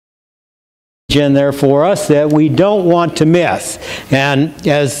in there for us that we don't want to miss. And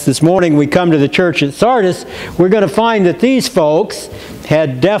as this morning we come to the church at Sardis, we're going to find that these folks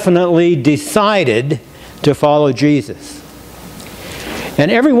had definitely decided to follow Jesus. And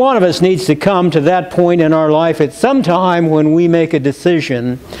every one of us needs to come to that point in our life at some time when we make a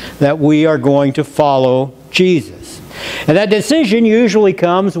decision that we are going to follow Jesus. And that decision usually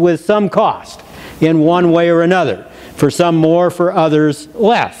comes with some cost in one way or another. For some more, for others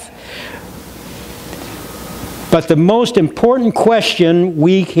less. But the most important question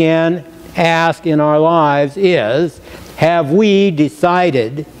we can ask in our lives is, have we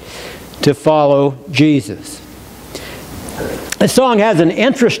decided to follow Jesus? This song has an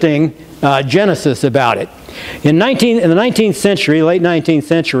interesting genesis about it. In the 19th century, late 19th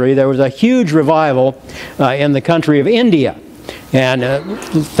century, there was a huge revival in the country of India. And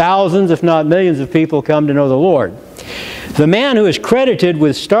thousands, if not millions of people come to know the Lord. The man who is credited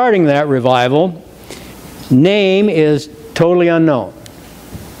with starting that revival, name is totally unknown.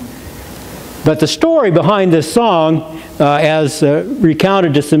 But the story behind this song, as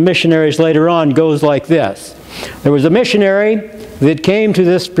recounted to some missionaries later on, goes like this. There was a missionary that came to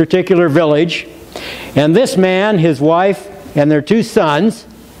this particular village, and this man, his wife, and their 2 sons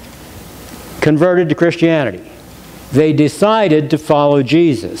converted to Christianity. They decided to follow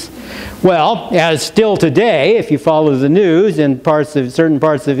Jesus. Well, as still today, if you follow the news in certain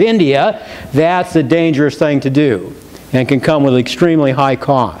parts of India, that's a dangerous thing to do and can come with extremely high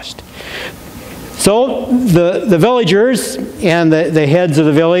cost. So the villagers and the heads of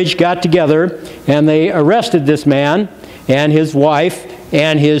the village got together and they arrested this man and his wife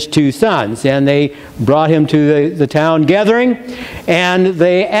and his 2 sons. And they brought him to the town gathering and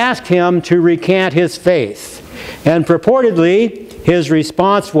they asked him to recant his faith. And purportedly, his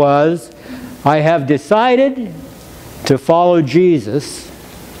response was, I have decided to follow Jesus.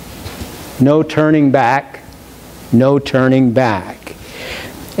 No turning back. No turning back.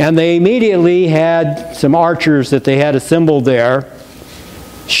 And they immediately had some archers that they had assembled there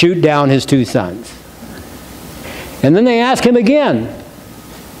shoot down his 2 sons. And then they asked him again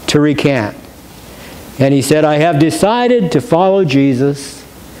to recant. And he said, I have decided to follow Jesus.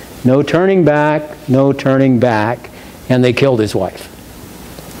 No turning back, no turning back. And they killed his wife.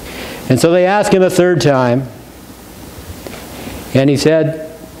 And so they asked him a 3rd time. And he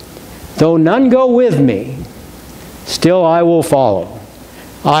said, though none go with me, still I will follow.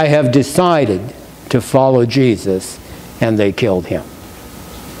 I have decided to follow Jesus. And they killed him.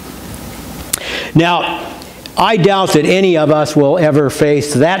 Now, I doubt that any of us will ever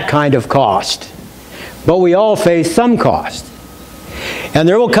face that kind of cost. But we all face some cost. And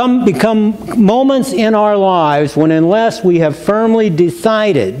there will become moments in our lives when unless we have firmly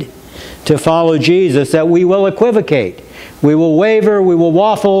decided to follow Jesus, that we will equivocate. We will waver, we will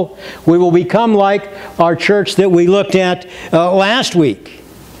waffle, we will become like our church that we looked at last week.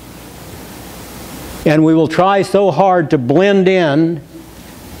 And we will try so hard to blend in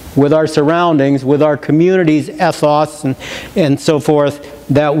with our surroundings, with our community's ethos and so forth,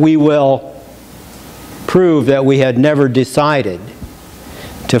 that we will prove that we had never decided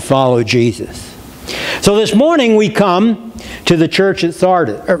to follow Jesus. So this morning we come to the church at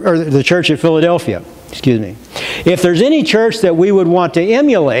Sardis, or the church at Philadelphia, excuse me. If there's any church that we would want to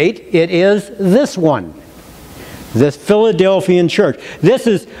emulate, it is this one, this Philadelphian church. This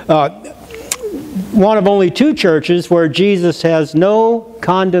is one of only 2 churches where Jesus has no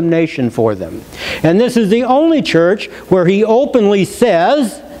condemnation for them. And this is the only church where he openly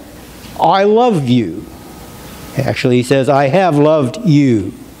says, I love you. Actually, he says, I have loved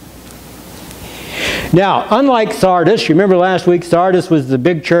you. Now, unlike Sardis, you remember last week Sardis was the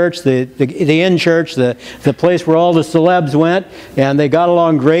big church, the inn church, the place where all the celebs went, and they got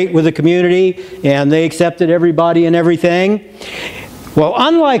along great with the community, and they accepted everybody and everything. Well,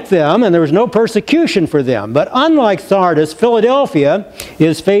 unlike them, and there was no persecution for them, but unlike Sardis, Philadelphia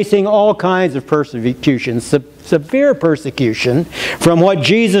is facing all kinds of persecution, severe persecution, from what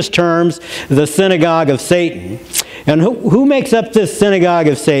Jesus terms the synagogue of Satan. And who makes up this synagogue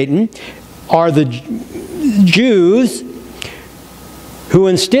of Satan are the Jews who,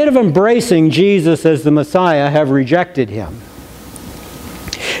 instead of embracing Jesus as the Messiah, have rejected him.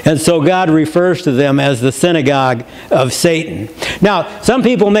 And so God refers to them as the synagogue of Satan. Now, some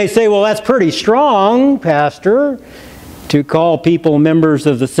people may say, well, that's pretty strong, Pastor, to call people members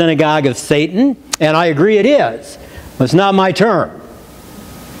of the synagogue of Satan. And I agree it is. But it's not my term.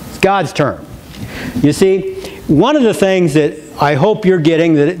 It's God's term. You see, one of the things that I hope you're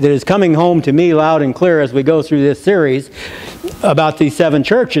getting that is coming home to me loud and clear as we go through this series about these 7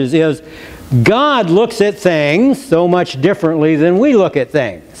 churches is God looks at things so much differently than we look at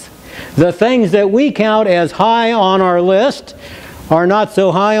things. The things that we count as high on our list are not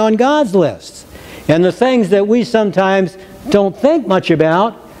so high on God's list. And the things that we sometimes don't think much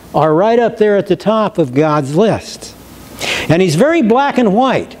about are right up there at the top of God's list. And He's very black and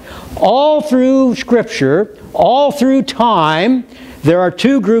white. All through Scripture, all through time, there are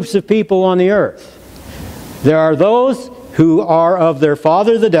two groups of people on the earth. There are those who are of their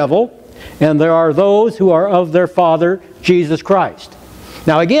father the devil, and there are those who are of their father Jesus Christ.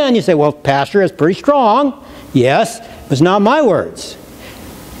 Now again, you say, well, Pastor, that's pretty strong. Yes, it's not my words.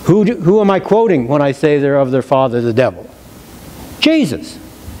 Who am I quoting when I say they're of their father the devil? Jesus.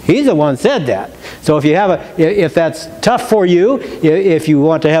 He's the one who said that. So if that's tough for you, if you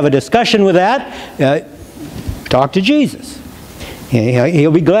want to have a discussion with that, talk to Jesus.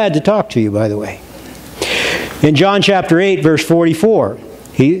 He'll be glad to talk to you, by the way. In John chapter 8, verse 44,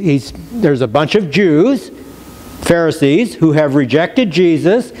 there's a bunch of Jews, Pharisees, who have rejected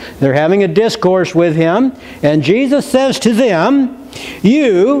Jesus. They're having a discourse with Him. And Jesus says to them,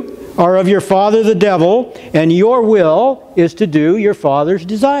 "You are of your father the devil, and your will is to do your father's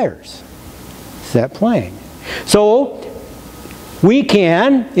desires." Is that plain? So, we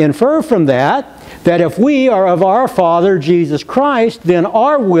can infer from that if we are of our Father Jesus Christ, then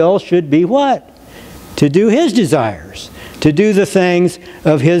our will should be what? To do His desires, to do the things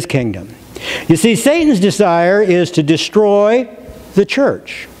of His kingdom. You see, Satan's desire is to destroy the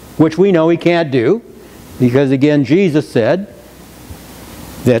church, which we know he can't do, because again, Jesus said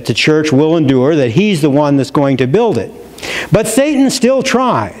that the church will endure, that He's the one that's going to build it. But Satan still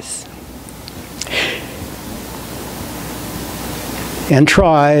tries. And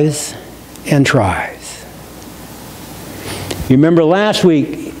tries and tries. You remember last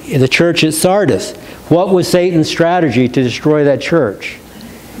week, the church at Sardis, what was Satan's strategy to destroy that church?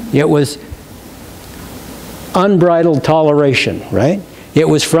 It was unbridled toleration, right? It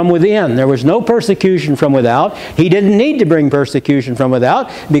was from within. There was no persecution from without. He didn't need to bring persecution from without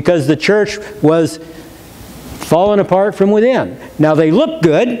because the church was falling apart from within. Now they looked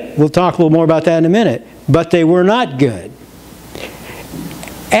good. We'll talk a little more about that in a minute. But they were not good.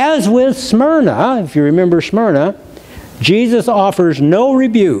 As with Smyrna, if you remember Smyrna, Jesus offers no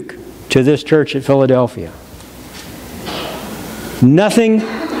rebuke to this church at Philadelphia. Nothing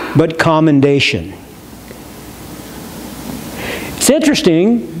but commendation. It's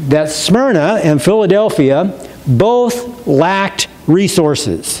interesting that Smyrna and Philadelphia both lacked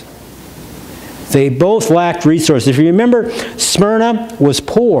resources. They both lacked resources. If you remember, Smyrna was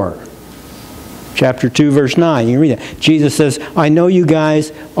poor. Chapter 2, verse 9. You read that. Jesus says, "I know you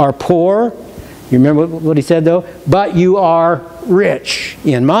guys are poor." You remember what He said, though? "But you are rich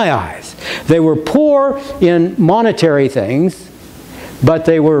in my eyes." They were poor in monetary things, but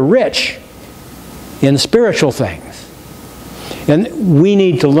they were rich in spiritual things. And we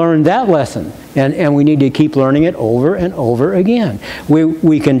need to learn that lesson. And we need to keep learning it over and over again.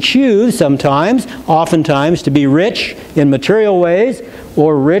 We can choose sometimes, oftentimes, to be rich in material ways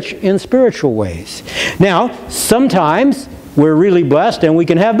or rich in spiritual ways. Now, sometimes we're really blessed and we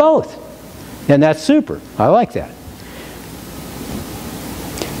can have both. And that's super. I like that.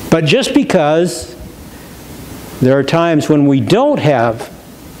 But just because there are times when we don't have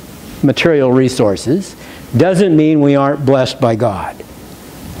material resources doesn't mean we aren't blessed by God.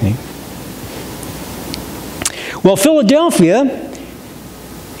 Okay? Well, Philadelphia,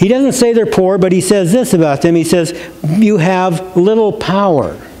 he doesn't say they're poor, but he says this about them. He says, "You have little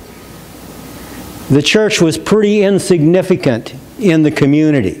power." The church was pretty insignificant in the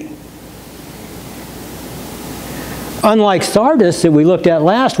community. Unlike Sardis that we looked at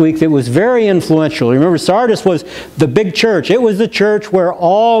last week that was very influential. Remember, Sardis was the big church. It was the church where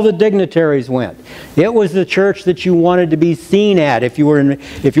all the dignitaries went. It was the church that you wanted to be seen at. If you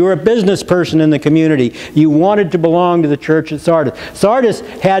were a business person in the community, you wanted to belong to the church at Sardis. Sardis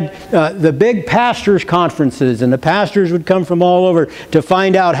had the big pastors' conferences, and the pastors would come from all over to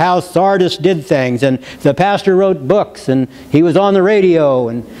find out how Sardis did things. And the pastor wrote books, and he was on the radio.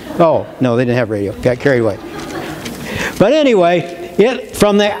 And oh, no, they didn't have radio. Got carried away. But anyway,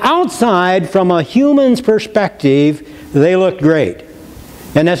 from the outside, from a human's perspective, they looked great.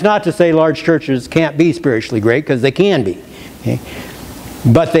 And that's not to say large churches can't be spiritually great, because they can be. Okay?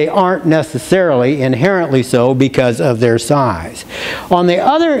 But they aren't necessarily inherently so because of their size. On the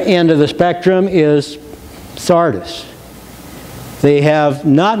other end of the spectrum is Sardis. They have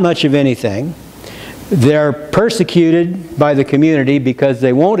not much of anything. They're persecuted by the community because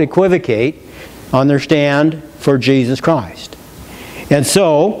they won't equivocate on their stand for Jesus Christ. And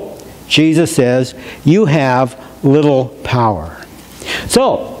so, Jesus says, you have little power.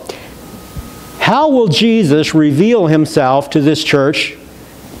 So, how will Jesus reveal Himself to this church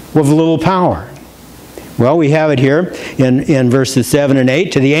with little power? Well, we have it here in verses 7 and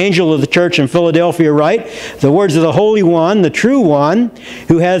 8. To the angel of the church in Philadelphia write, the words of the Holy One, the true One,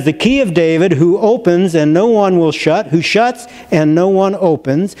 who has the key of David, who opens and no one will shut, who shuts and no one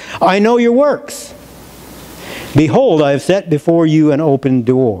opens. I know your works. Behold, I have set before you an open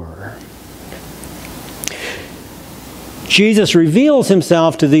door. Jesus reveals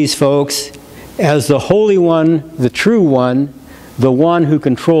himself to these folks as the Holy One, the true One, the one who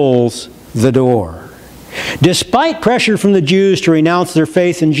controls the door. Despite pressure from the Jews to renounce their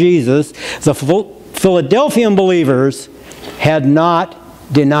faith in Jesus, the Philadelphian believers had not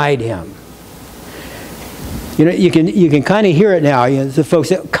denied him. You know, you can kind of hear it now. You know, the folks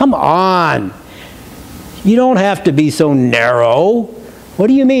say, come on, you don't have to be so narrow. What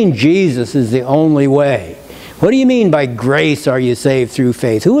do you mean Jesus is the only way? What do you mean by grace are you saved through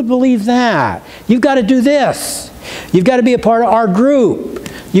faith? Who would believe that? You've got to do this. You've got to be a part of our group.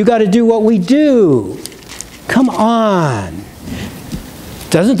 You've got to do what we do. Come on.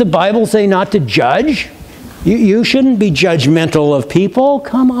 Doesn't the Bible say not to judge? You shouldn't be judgmental of people.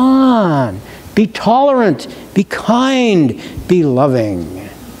 Come on. Be tolerant. Be kind. Be loving.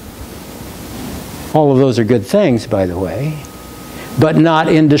 All of those are good things, by the way, but not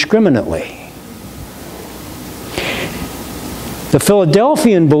indiscriminately. The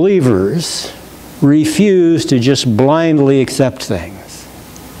Philadelphian believers refused to just blindly accept things.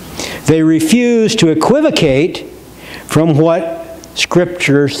 They refused to equivocate from what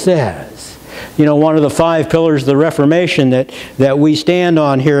Scripture says. You know, one of the 5 pillars of the Reformation that we stand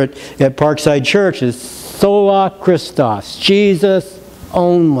on here at Parkside Church is sola Christus, Jesus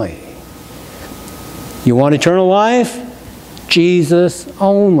only. You want eternal life? Jesus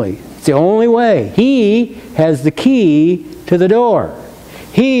only. It's the only way. He has the key to the door.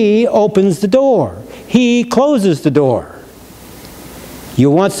 He opens the door. He closes the door. You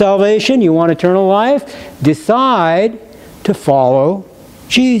want salvation? You want eternal life? Decide to follow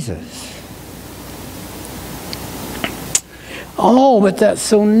Jesus. Oh, but that's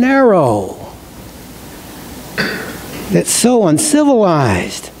so narrow. That's so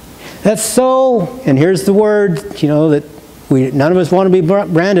uncivilized. That's so, and here's the word, you know, that none of us want to be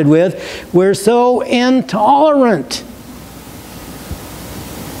branded with. We're so intolerant.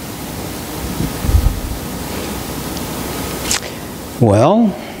 Well,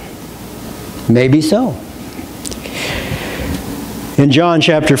 maybe so. In John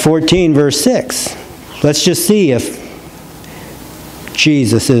chapter 14, verse 6, let's just see if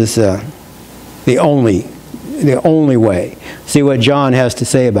Jesus is the only way. See what John has to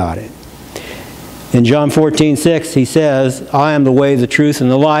say about it. In John 14:6, he says, I am the way, the truth,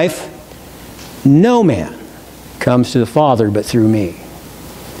 and the life. No man comes to the Father but through me.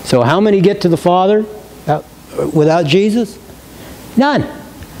 So how many get to the Father without Jesus? None.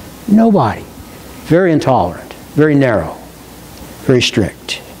 Nobody. Very intolerant. Very narrow. Very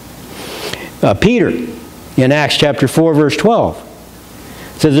strict. Peter, in Acts chapter 4, verse 12,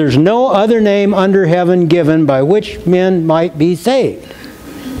 says there's no other name under heaven given by which men might be saved.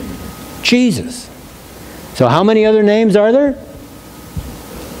 Jesus. So how many other names are there?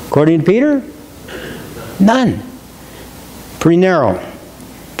 According to Peter? None. Pretty narrow.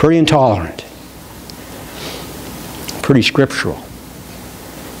 Pretty intolerant. Pretty scriptural.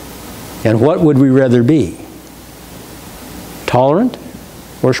 And what would we rather be? Tolerant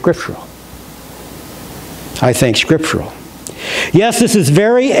or scriptural? I think scriptural. Yes, this is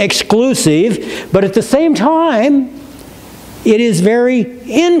very exclusive, but at the same time, it is very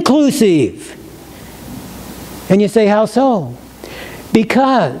inclusive. And you say, how so?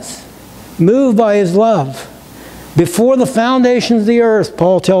 Because, moved by His love, before the foundations of the earth,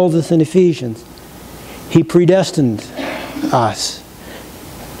 Paul tells us in Ephesians, He predestined us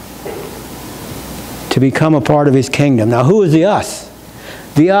to become a part of His kingdom. Now, who is the us?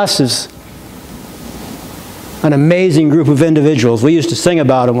 The us is an amazing group of individuals. We used to sing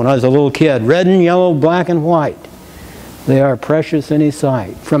about them when I was a little kid. Red and yellow, black and white. They are precious in His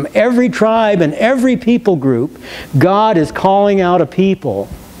sight. From every tribe and every people group, God is calling out a people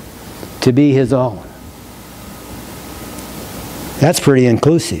to be His own. That's pretty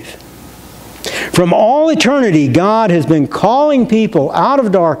inclusive. From all eternity, God has been calling people out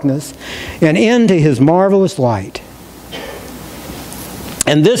of darkness and into His marvelous light.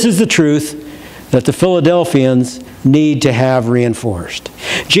 And this is the truth that the Philadelphians need to have reinforced.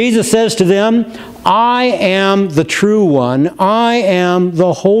 Jesus says to them, I am the true one. I am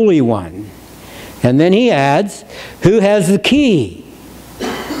the Holy One. And then He adds, who has the key?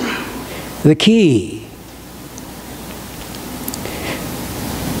 The key.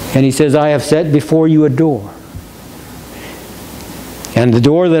 And He says, I have set before you a door. And the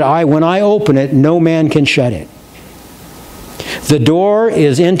door that when I open it, no man can shut it. The door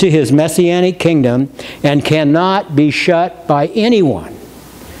is into his messianic kingdom and cannot be shut by anyone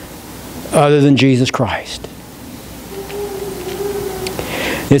other than Jesus Christ.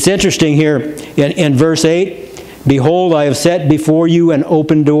 It's interesting here in verse 8, behold, I have set before you an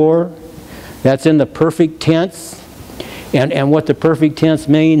open door. That's in the perfect tense. And what the perfect tense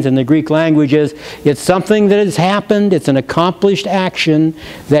means in the Greek language is it's something that has happened. It's an accomplished action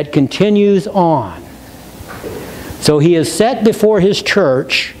that continues on. So he has set before his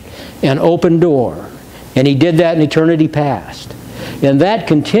church an open door. And he did that in eternity past. And that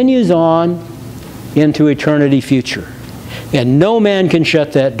continues on into eternity future. And no man can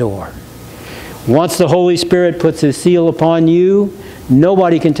shut that door. Once the Holy Spirit puts his seal upon you,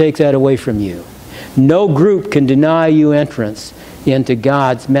 nobody can take that away from you. No group can deny you entrance into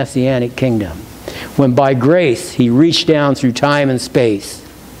God's messianic kingdom, when by grace he reached down through time and space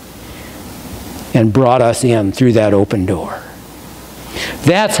and brought us in through that open door.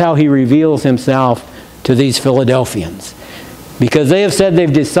 That's how he reveals himself to these Philadelphians, because they have said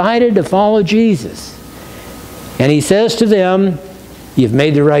they've decided to follow Jesus. And he says to them, you've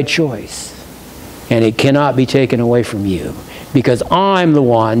made the right choice, and it cannot be taken away from you, because I'm the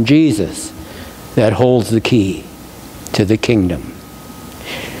one, Jesus, that holds the key to the kingdom.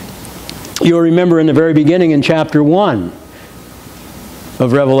 You'll remember in the very beginning in chapter 1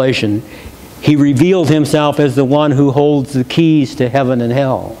 of Revelation, he revealed himself as the one who holds the keys to heaven and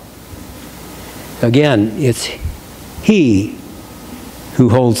hell. Again, it's he who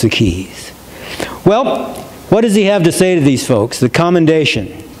holds the keys. Well, what does he have to say to these folks? The commendation.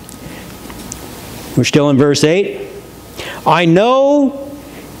 We're still in verse 8. I know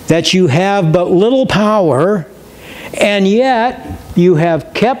that you have but little power, and yet you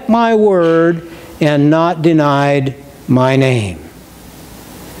have kept my word and not denied my name.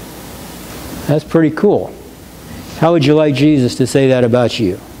 That's pretty cool. How would you like Jesus to say that about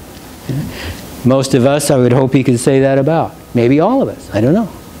you? Most of us, I would hope he could say that about. Maybe all of us. I don't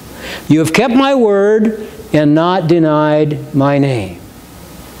know. You have kept my word and not denied my name.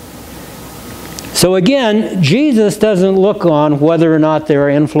 So again, Jesus doesn't look on whether or not they're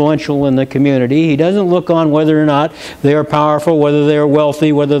influential in the community. He doesn't look on whether or not they are powerful, whether they are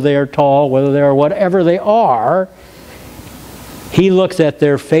wealthy, whether they are tall, whether they are whatever they are. He looks at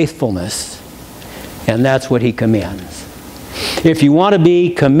their faithfulness, and that's what he commends. If you want to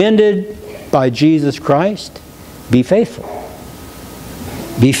be commended by Jesus Christ, be faithful.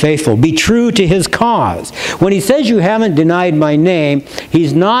 Be faithful. Be true to his cause. When he says you haven't denied my name,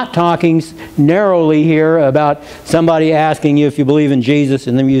 he's not talking narrowly here about somebody asking you if you believe in Jesus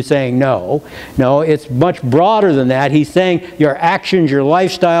and then you saying no. No, it's much broader than that. He's saying your actions, your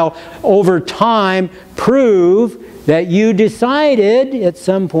lifestyle over time prove that you decided at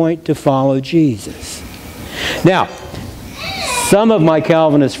some point to follow Jesus. Now, some of my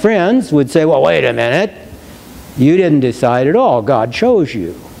Calvinist friends would say, well, wait a minute. You didn't decide at all. God chose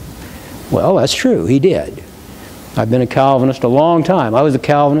you. Well, that's true. He did. I've been a Calvinist a long time. I was a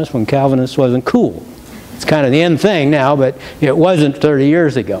Calvinist when Calvinist wasn't cool. It's kind of the end thing now, but it wasn't 30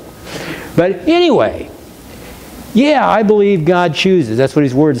 years ago. But anyway, yeah, I believe God chooses. That's what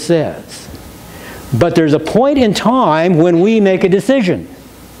his word says. But there's a point in time when we make a decision.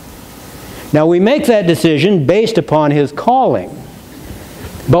 Now, we make that decision based upon his calling.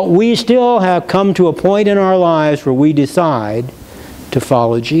 But we still have come to a point in our lives where we decide to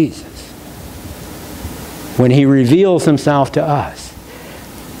follow Jesus, when he reveals himself to us.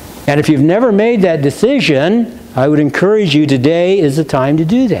 And if you've never made that decision, I would encourage you, today is the time to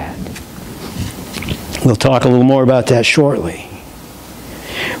do that. We'll talk a little more about that shortly.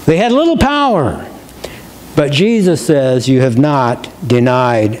 They had little power, but Jesus says, you have not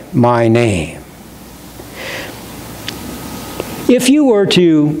denied my name. If you were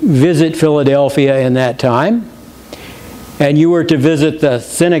to visit Philadelphia in that time, and you were to visit the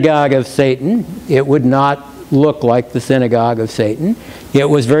synagogue of Satan, it would not look like the synagogue of Satan. It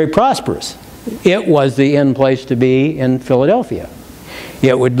was very prosperous. It was the end place to be in Philadelphia.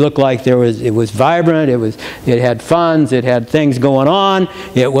 It would look like it was vibrant, it had funds, it had things going on,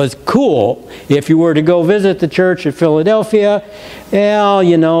 it was cool. If you were to go visit the church of Philadelphia, well,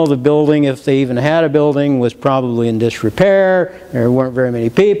 you know, the building, if they even had a building, was probably in disrepair. There weren't very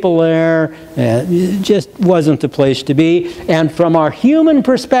many people there. It just wasn't the place to be. And from our human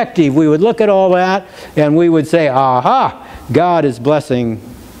perspective, we would look at all that and we would say, aha, God is blessing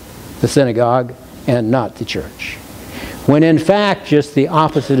the synagogue and not the church. When in fact, just the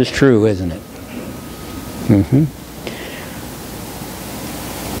opposite is true, isn't it?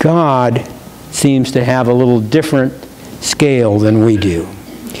 God seems to have a little different scale than we do.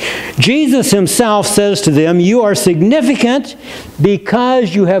 Jesus himself says to them, you are significant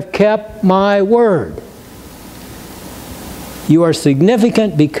because you have kept my word. You are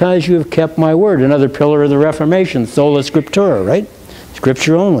significant because you have kept my word. Another pillar of the Reformation, sola scriptura, right?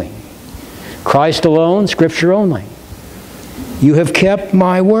 Scripture only. Christ alone, Scripture only. You have kept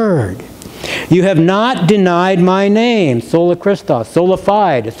my word. You have not denied my name, sola Christos, sola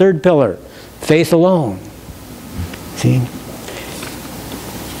fide, a third pillar, faith alone. See?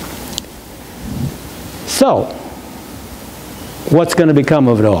 So, what's going to become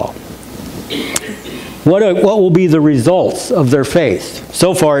of it all? What will be the results of their faith?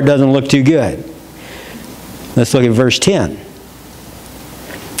 So far, it doesn't look too good. Let's look at verse 10.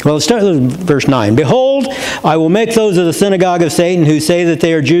 Well, let's start with verse 9. Behold, I will make those of the synagogue of Satan who say that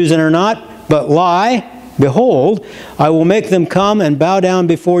they are Jews and are not, but lie. Behold, I will make them come and bow down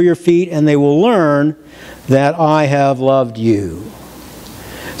before your feet, and they will learn that I have loved you.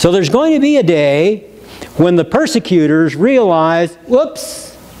 So there's going to be a day when the persecutors realize, whoops,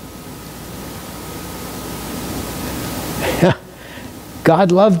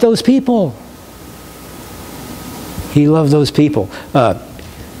 God loved those people. He loved those people.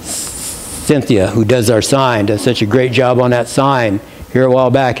 Cynthia, who does our sign, does such a great job on that sign. Here a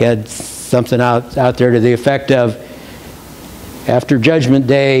while back had something out there to the effect of, after Judgment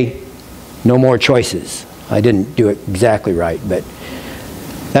Day, no more choices. I didn't do it exactly right, but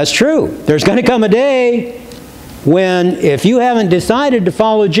that's true. There's going to come a day when, if you haven't decided to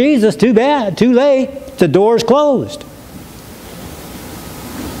follow Jesus, too bad, too late, the door's closed.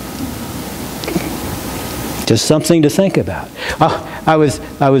 Just something to think about. I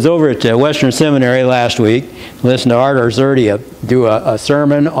was over at Western Seminary last week, listened to Art Arzurdia do a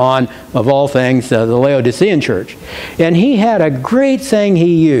sermon on, of all things, the Laodicean church. And he had a great saying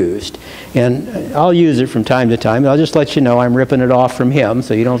he used. And I'll use it from time to time. I'll just let you know I'm ripping it off from him,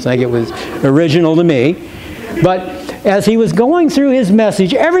 so you don't think it was original to me. But as he was going through his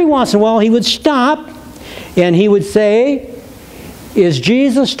message, every once in a while he would stop and he would say, is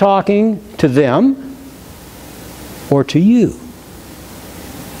Jesus talking to them or to you?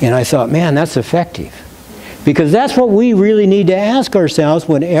 And I thought, man, that's effective. Because that's what we really need to ask ourselves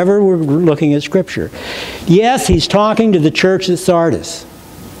whenever we're looking at Scripture. Yes, he's talking to the church at Sardis.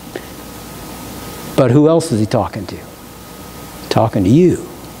 But who else is he talking to? Talking to you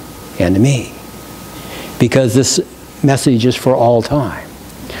and to me. Because this message is for all time.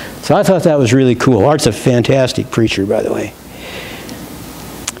 So I thought that was really cool. Art's a fantastic preacher, by the way.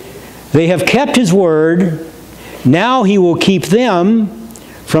 They have kept his word. Now he will keep them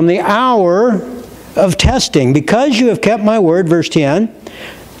from the hour of testing. Because you have kept my word, verse 10,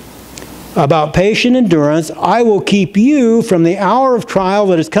 about patient endurance, I will keep you from the hour of trial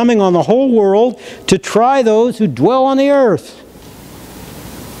that is coming on the whole world to try those who dwell on the earth.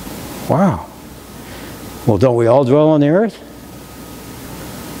 Wow. Well, don't we all dwell on the earth?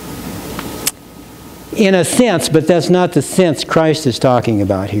 In a sense, but that's not the sense Christ is talking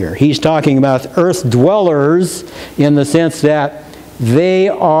about here. He's talking about earth dwellers in the sense that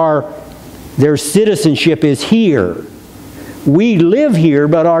their citizenship is here. We live here,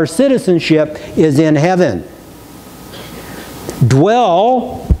 but our citizenship is in heaven.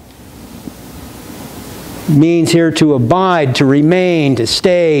 Dwell means here to abide, to remain, to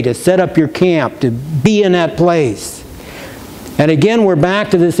stay, to set up your camp, to be in that place. And again, we're back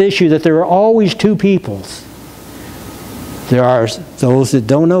to this issue that there are always two peoples. There are those that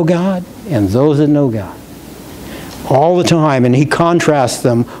don't know God and those that know God. All the time, and he contrasts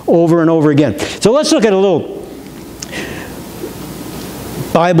them over and over again. So let's look at a little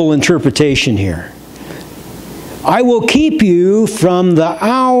Bible interpretation here. I will keep you from the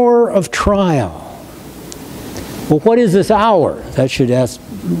hour of trial. Well, what is this hour? That should ask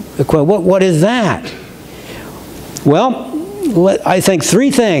the question. What is that? Well, I think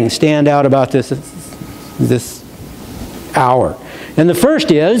three things stand out about this hour. And the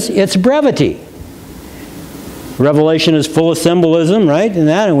first is its brevity. Revelation is full of symbolism, right?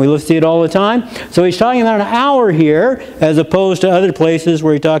 And we see it all the time. So he's talking about an hour here, as opposed to other places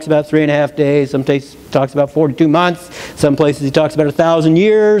where he talks about 3.5 days. Some places he talks about 42 months. Some places he talks about 1,000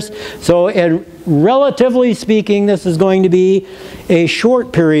 years. So, and relatively speaking, this is going to be a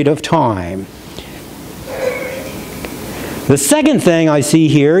short period of time. The second thing I see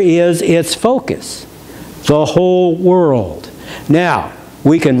here is its focus. The whole world. Now,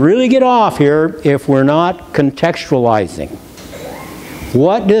 we can really get off here if we're not contextualizing.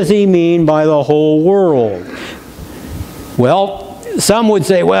 What does he mean by the whole world? Well, some would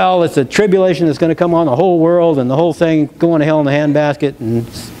say, well, it's a tribulation that's going to come on the whole world and the whole thing going to hell in the handbasket and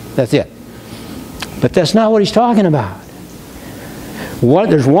that's it. But that's not what he's talking about.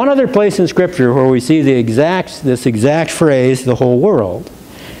 There's one other place in Scripture where we see this exact phrase, the whole world.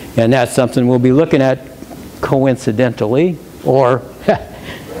 And that's something we'll be looking at coincidentally, or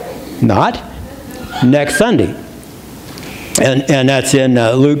not, next Sunday. And that's in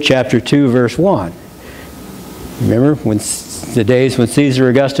Luke chapter 2, verse 1. Remember, when the days when Caesar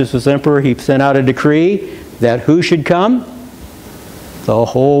Augustus was emperor, he sent out a decree that who should come? The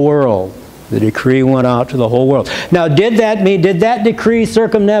whole world. The decree went out to the whole world. Now, did that decree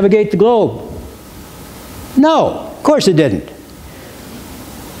circumnavigate the globe? No, of course it didn't.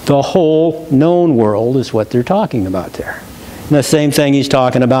 The whole known world is what they're talking about there. And the same thing he's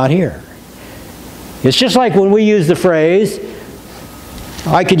talking about here. It's just like when we use the phrase,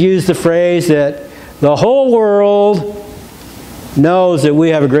 I could use the phrase that the whole world knows that we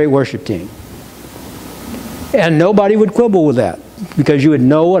have a great worship team. And nobody would quibble with that, because you would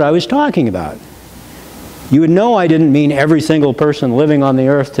know what I was talking about. You would know I didn't mean every single person living on the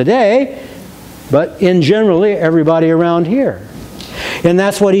earth today, but in generally everybody around here. And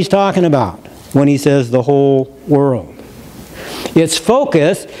that's what he's talking about when he says the whole world. Its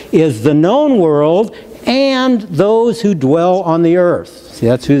focus is the known world and those who dwell on the earth. See,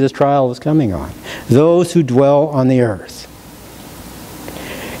 that's who this trial is coming on. Those who dwell on the earth.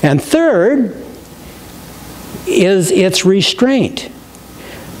 And third is its restraint.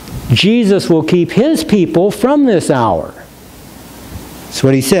 Jesus will keep his people from this hour. That's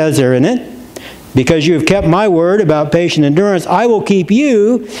what he says there, isn't it? Because you have kept my word about patient endurance, I will keep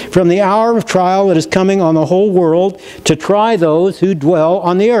you from the hour of trial that is coming on the whole world to try those who dwell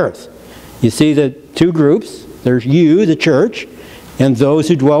on the earth. You see the two groups. There's you, the church, and those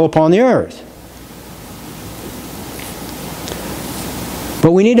who dwell upon the earth.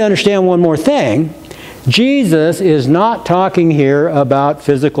 But we need to understand one more thing. Jesus is not talking here about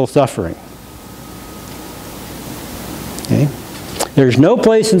physical suffering. Okay? There's no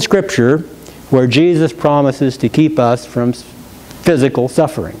place in Scripture where Jesus promises to keep us from physical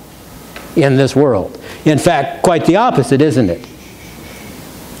suffering in this world. In fact, quite the opposite, isn't it?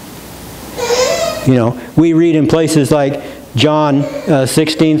 You know, we read in places like John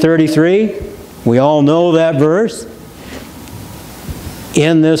 16:33. We all know that verse.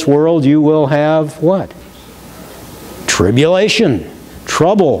 In this world you will have what? Tribulation,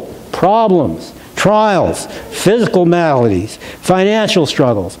 trouble, problems, trials, physical maladies, financial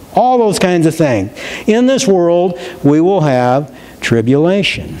struggles, all those kinds of things. In this world, we will have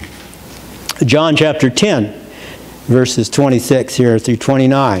tribulation. John chapter 10, verses 26 here through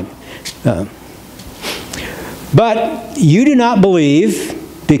 29. But you do not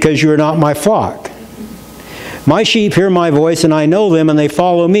believe because you are not my flock. My sheep hear my voice, and I know them, and they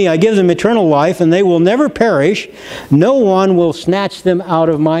follow me. I give them eternal life, and they will never perish. No one will snatch them out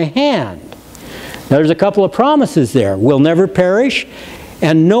of my hand. Now, there's a couple of promises there. We'll never perish,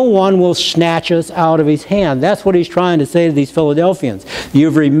 and no one will snatch us out of his hand. That's what he's trying to say to these Philadelphians.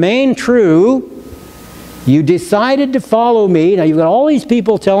 You've remained true. You decided to follow me. Now, you've got all these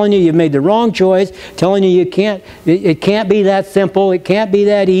people telling you you've made the wrong choice, telling you it can't be that simple, it can't be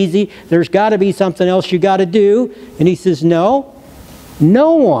that easy, there's got to be something else you got to do. And he says, no,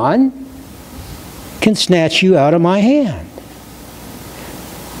 no one can snatch you out of my hand.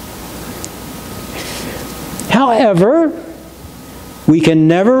 However, we can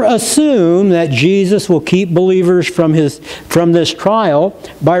never assume that Jesus will keep believers from this trial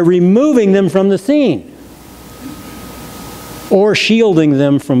by removing them from the scene or shielding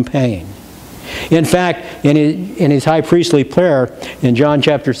them from pain. In fact, in his high priestly prayer in John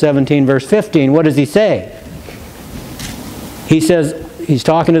chapter 17, verse 15, what does he say? He says, he's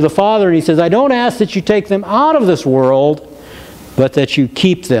talking to the Father, and he says, I don't ask that you take them out of this world, but that you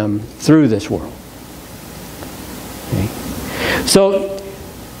keep them through this world. Okay? So,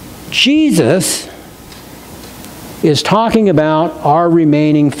 Jesus is talking about our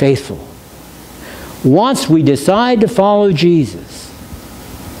remaining faithful. Once we decide to follow Jesus,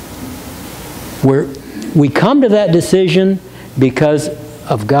 we come to that decision because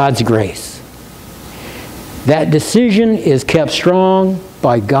of God's grace. That decision is kept strong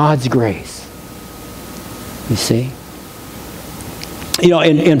by God's grace. You see? You know,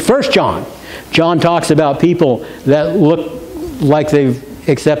 in 1 John, John talks about people that look like they've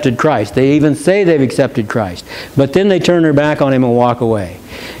accepted Christ. They even say they've accepted Christ. But then they turn their back on him and walk away.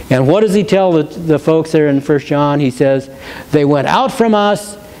 And what does he tell the folks there in 1 John? He says, they went out from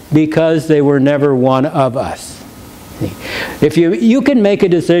us because they were never one of us. If you can make a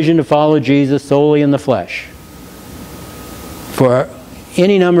decision to follow Jesus solely in the flesh for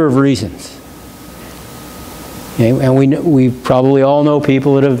any number of reasons. Okay? And we probably all know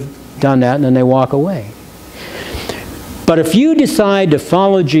people that have done that and then they walk away. But if you decide to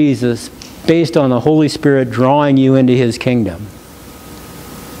follow Jesus based on the Holy Spirit drawing you into His kingdom,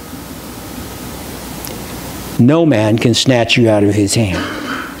 no man can snatch you out of His hand.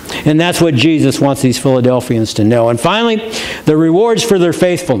 And that's what Jesus wants these Philadelphians to know. And finally, the rewards for their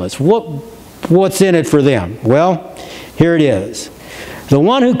faithfulness. What's in it for them? Well, here it is. The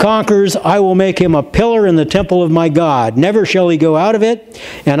one who conquers, I will make him a pillar in the temple of my God. Never shall he go out of it.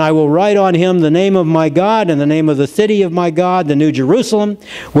 And I will write on him the name of my God and the name of the city of my God, the New Jerusalem,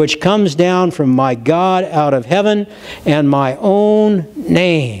 which comes down from my God out of heaven, and my own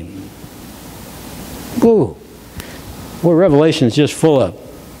name. Ooh. Well, Revelation is just full of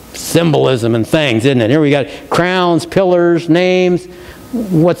symbolism and things, isn't it? Here we got crowns, pillars, names.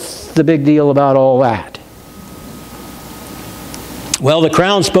 What's the big deal about all that? Well, the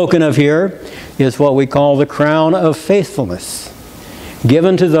crown spoken of here is what we call the crown of faithfulness,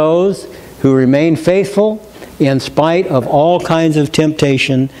 given to those who remain faithful in spite of all kinds of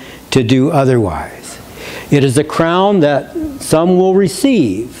temptation to do otherwise. It is a crown that some will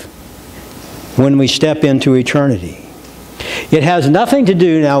receive when we step into eternity. It has nothing to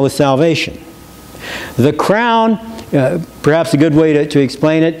do now with salvation. The crown, perhaps a good way to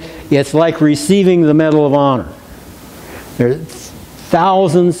explain it, it's like receiving the Medal of Honor.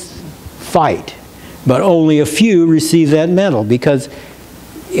 Thousands fight, but only a few receive that medal because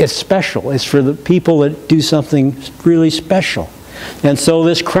it's special. It's for the people that do something really special. And so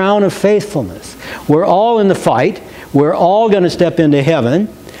this crown of faithfulness, we're all in the fight. We're all going to step into heaven.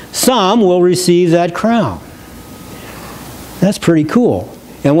 Some will receive that crown. That's pretty cool.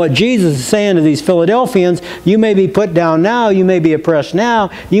 And what Jesus is saying to these Philadelphians, you may be put down now, you may be oppressed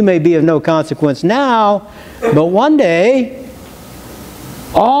now, you may be of no consequence now, but one day,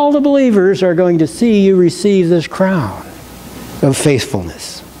 all the believers are going to see you receive this crown of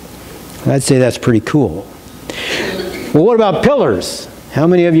faithfulness. I'd say that's pretty cool. Well, what about pillars? How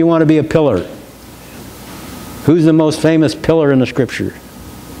many of you want to be a pillar? Who's the most famous pillar in the Scripture?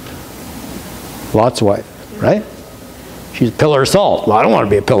 Lot's wife, right? She's a pillar of salt. Well, I don't want to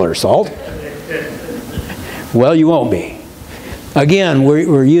be a pillar of salt. Well, you won't be. Again,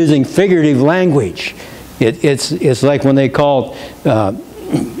 we're using figurative language. It's like when they called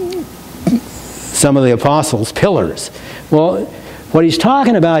some of the apostles pillars. Well, what he's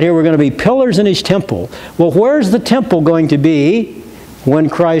talking about here, we're going to be pillars in His temple. Well, where's the temple going to be when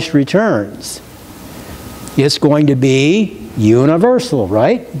Christ returns? It's going to be universal,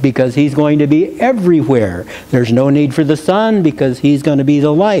 right? Because He's going to be everywhere. There's no need for the sun because He's going to be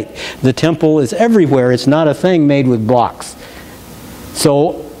the light. The temple is everywhere. It's not a thing made with blocks.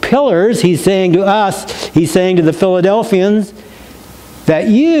 So pillars, He's saying to us, He's saying to the Philadelphians, that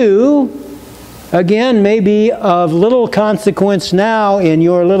you, again, may be of little consequence now in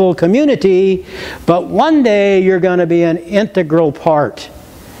your little community, but one day you're going to be an integral part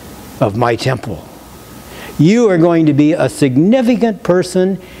of my temple. You are going to be a significant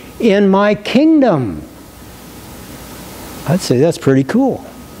person in my kingdom. I'd say that's pretty cool.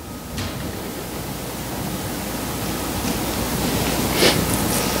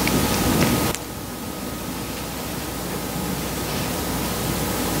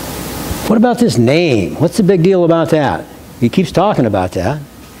 What about this name? What's the big deal about that? He keeps talking about that.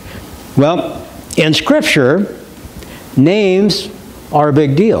 Well, in Scripture, names are a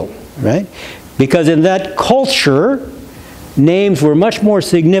big deal, right? Because in that culture, names were much more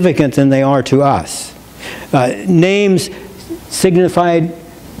significant than they are to us. Names signified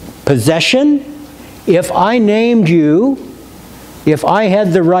possession. If I named you, if I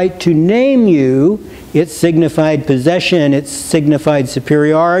had the right to name you, it signified possession, it signified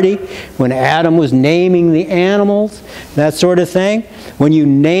superiority. When Adam was naming the animals, that sort of thing. When you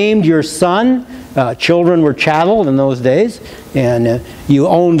named your son, children were chattel in those days, and you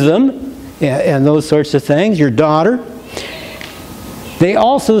owned them, and those sorts of things, your daughter. They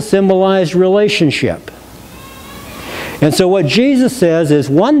also symbolized relationship. And so what Jesus says is,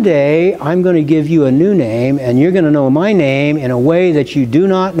 one day I'm going to give you a new name, and you're going to know my name in a way that you do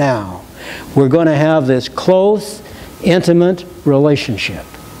not now. We're going to have this close, intimate relationship.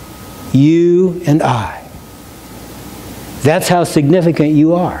 You and I. That's how significant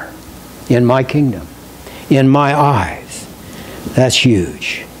you are in my kingdom, in my eyes. That's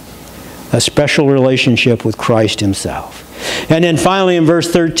huge. A special relationship with Christ Himself. And then finally in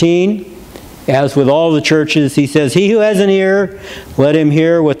verse 13, as with all the churches, he says, he who has an ear, let him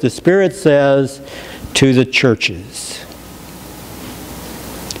hear what the Spirit says to the churches.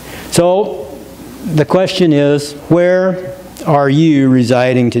 So the question is, where are you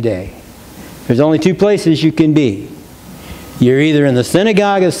residing today? There's only two places you can be. You're either in the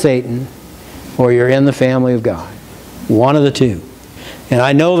synagogue of Satan or you're in the family of God. One of the two. And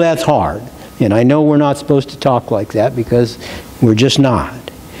I know that's hard. And I know we're not supposed to talk like that because we're just not.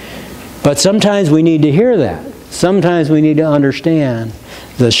 But sometimes we need to hear that. Sometimes we need to understand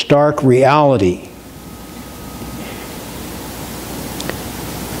the stark reality.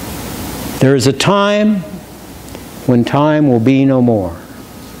 There is a time when time will be no more.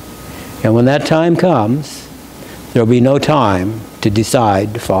 And when that time comes, there will be no time to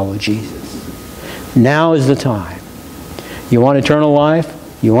decide to follow Jesus. Now is the time. You want eternal life?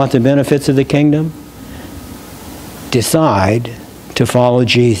 You want the benefits of the kingdom? Decide to follow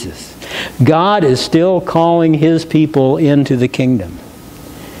Jesus. God is still calling His people into the kingdom.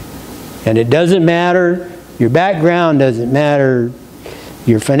 And it doesn't matter, your background doesn't matter,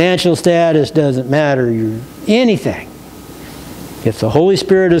 your financial status doesn't matter, anything. If the Holy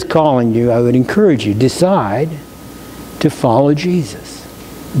Spirit is calling you, I would encourage you, decide to follow Jesus.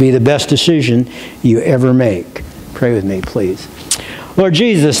 Be the best decision you ever make. Pray with me, please. Lord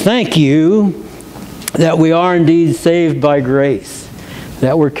Jesus, thank you that we are indeed saved by grace,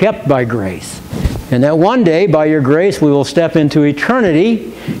 that we're kept by grace, and that one day, by your grace, we will step into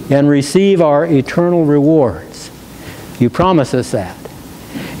eternity and receive our eternal rewards. You promise us that.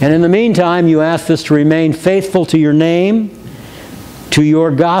 And in the meantime, you ask us to remain faithful to your name, to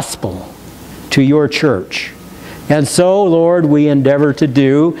your gospel, to your church. And so, Lord, we endeavor to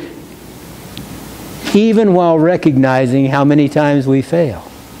do, even while recognizing how many times we fail.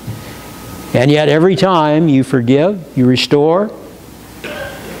 And yet every time you forgive, you restore.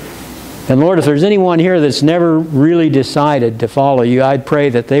 And Lord, if there's anyone here that's never really decided to follow you, I'd pray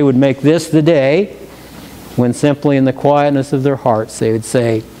that they would make this the day when simply in the quietness of their hearts they would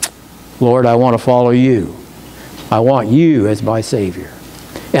say, Lord, I want to follow you. I want you as my Savior.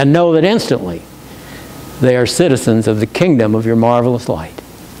 And know that instantly they are citizens of the kingdom of your marvelous light.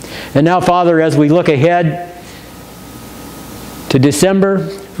 And now, Father, as we look ahead to December,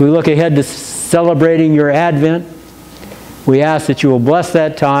 as we look ahead to celebrating your Advent, we ask that you will bless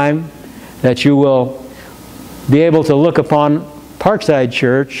that time, that you will be able to look upon Parkside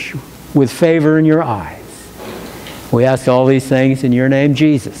Church with favor in your eyes. We ask all these things in your name,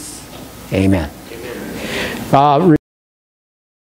 Jesus. Amen.